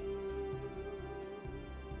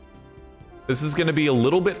 This is going to be a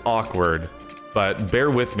little bit awkward, but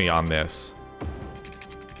bear with me on this.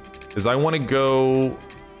 Because I want to go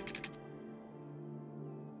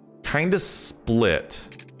kind of split.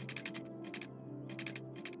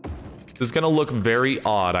 This is going to look very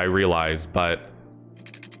odd, I realize, but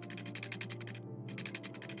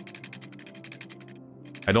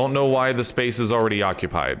I don't know why the space is already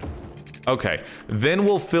occupied. Okay, then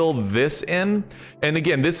we'll fill this in. And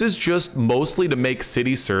again, this is just mostly to make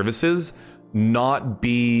city services not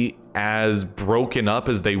be as broken up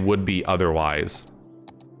as they would be otherwise.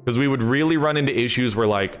 Because we would really run into issues where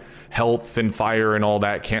like health and fire and all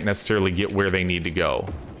that can't necessarily get where they need to go.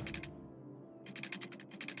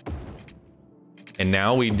 And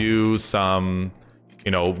now we do some,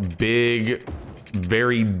 you know, big,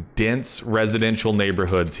 very dense residential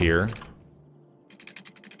neighborhoods here.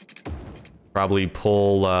 Probably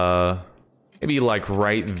pull maybe like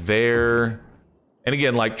right there. And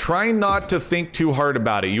again, like try not to think too hard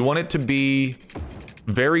about it. You want it to be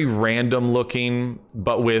very random looking,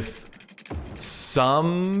 but with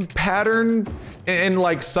some pattern. And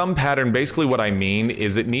like some pattern, basically what I mean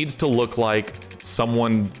is it needs to look like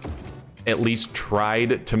someone at least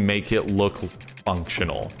tried to make it look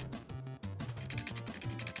functional.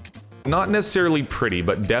 Not necessarily pretty,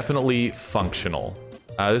 but definitely functional.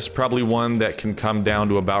 This is probably one that can come down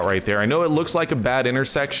to about right there. I know it looks like a bad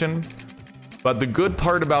intersection, but the good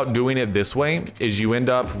part about doing it this way is you end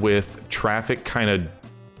up with traffic kind of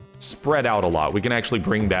spread out a lot. We can actually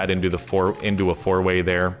bring that into a four-way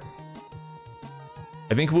there.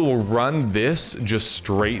 I think we will run this just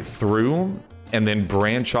straight through and then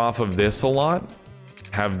branch off of this a lot.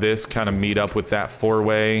 Have this kind of meet up with that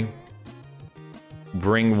four-way.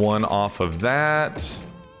 Bring one off of that.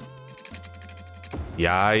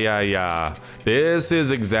 Yeah. This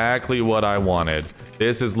is exactly what I wanted.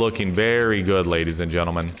 This is looking very good, ladies and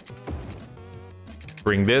gentlemen.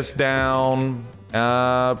 Bring this down.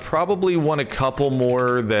 Probably want a couple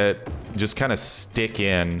more that just kind of stick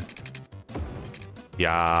in.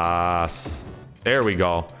 Yes. There we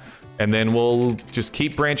go. And then we'll just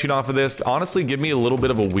keep branching off of this. Honestly, give me a little bit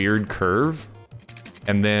of a weird curve.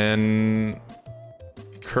 And then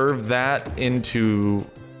curve that into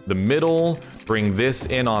the middle. Bring this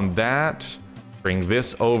in on that. Bring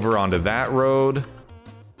this over onto that road.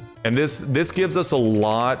 And this gives us a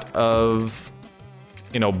lot of,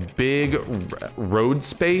 you know, big road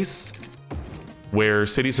space where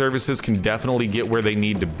city services can definitely get where they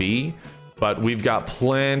need to be, but we've got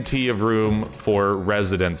plenty of room for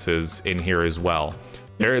residences in here as well.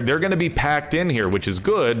 They're going to be packed in here, which is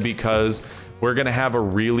good because we're gonna have a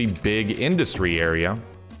really big industry area.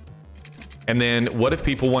 And then what if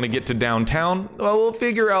people want to get to downtown? Well, we'll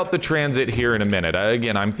figure out the transit here in a minute.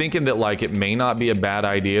 Again, I'm thinking that like it may not be a bad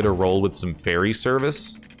idea to roll with some ferry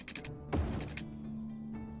service,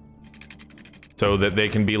 so that they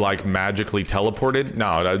can be like magically teleported.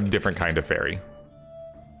 No, a different kind of ferry.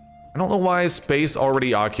 I don't know why space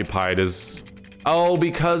already occupied is... Oh,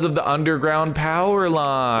 because of the underground power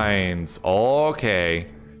lines. Okay.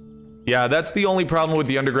 Yeah, that's the only problem with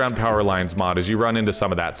the underground power lines mod, is you run into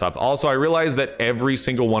some of that stuff. Also, I realize that every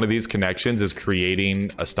single one of these connections is creating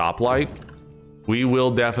a stoplight. We will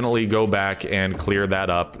definitely go back and clear that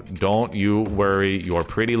up. Don't you worry your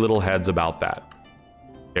pretty little heads about that.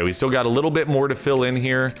 Okay, we still got a little bit more to fill in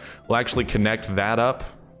here. We'll actually connect that up.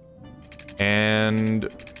 And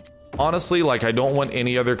honestly, like, I don't want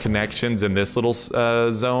any other connections in this little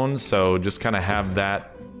zone, so just kind of have that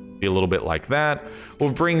be a little bit like that.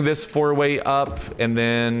 We'll bring this four-way up and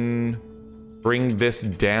then bring this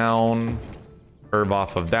down, curve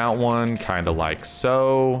off of that one, kind of like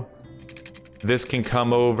so. This can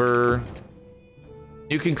come over.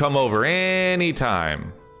 You can come over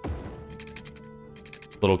anytime.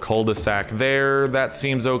 Little cul-de-sac there, that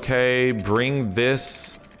seems okay. Bring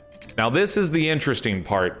this. Now this is the interesting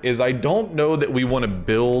part, is I don't know that we want to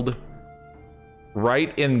build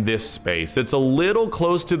right in this space. It's a little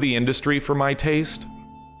close to the industry for my taste,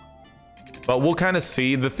 but we'll kind of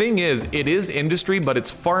see. The thing is, it is industry, but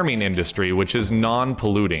it's farming industry, which is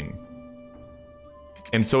non-polluting.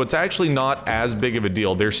 And so it's actually not as big of a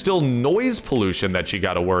deal. There's still noise pollution that you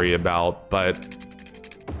got to worry about, but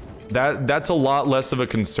that's a lot less of a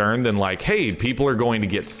concern than like, hey, people are going to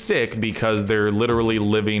get sick because they're literally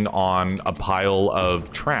living on a pile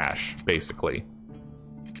of trash, basically.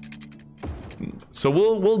 So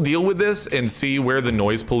we'll deal with this and see where the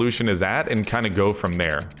noise pollution is at and kind of go from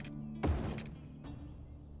there.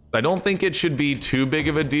 I don't think it should be too big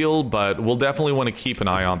of a deal, but we'll definitely want to keep an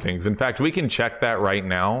eye on things. In fact, we can check that right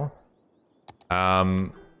now.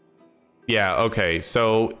 Yeah, okay,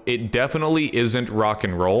 so it definitely isn't rock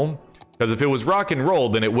and roll, because if it was rock and roll,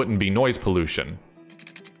 then it wouldn't be noise pollution.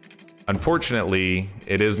 Unfortunately,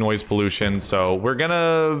 it is noise pollution, so we're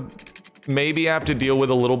gonna maybe have to deal with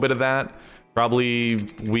a little bit of that. Probably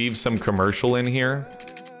weave some commercial in here.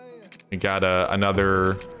 We got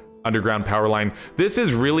another underground power line. This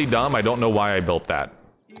is really dumb. I don't know why I built that.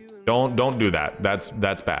 Don't do that. That's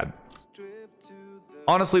bad.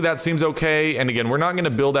 Honestly, that seems okay. And again, we're not going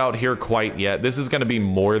to build out here quite yet. This is going to be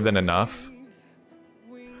more than enough.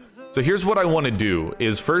 So here's what I want to do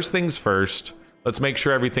is, first things first, let's make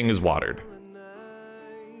sure everything is watered.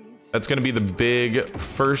 That's going to be the big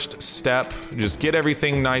first step. Just get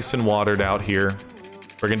everything nice and watered out here.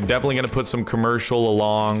 We're definitely going to put some commercial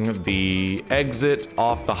along the exit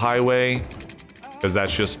off the highway, because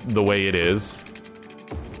that's just the way it is.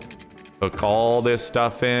 Hook all this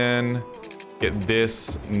stuff in. Get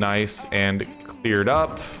this nice and cleared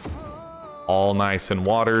up. All nice and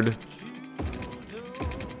watered.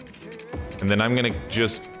 And then I'm going to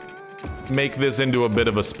just make this into a bit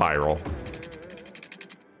of a spiral.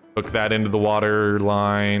 Hook that into the water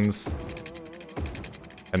lines.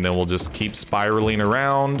 And then we'll just keep spiraling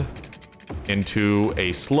around into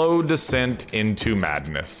a slow descent into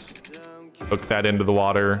madness. Hook that into the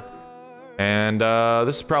water. And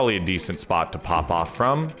this is probably a decent spot to pop off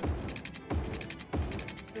from.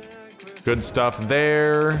 Good stuff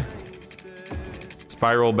there.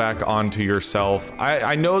 Spiral back onto yourself.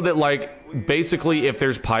 I know that, like, basically if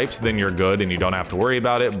there's pipes, then you're good and you don't have to worry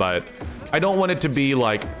about it, but I don't want it to be,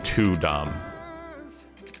 like, too dumb.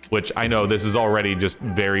 Which I know this is already just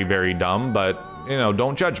very, very dumb, but, you know,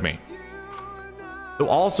 don't judge me. So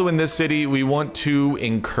also in this city, we want to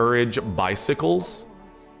encourage bicycles.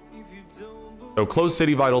 So close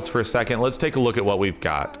city vitals for a second. Let's take a look at what we've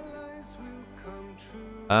got.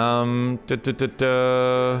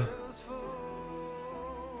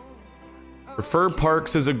 Refer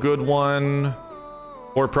parks is a good one.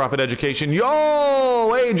 For profit education.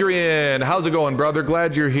 Yo, Adrian, how's it going, brother?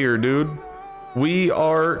 Glad you're here, dude. We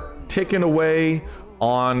are ticking away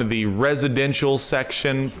on the residential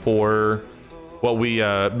section for what we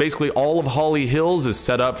basically all of Holly Hills is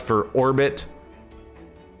set up for orbit.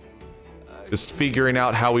 Just figuring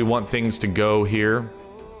out how we want things to go here.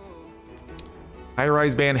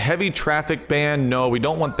 High-rise ban, heavy traffic ban. No, we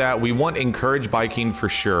don't want that. We want encourage biking for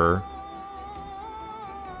sure.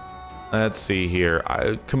 Let's see here.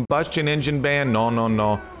 Combustion engine ban.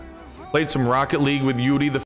 No. Played some Rocket League with Yudi the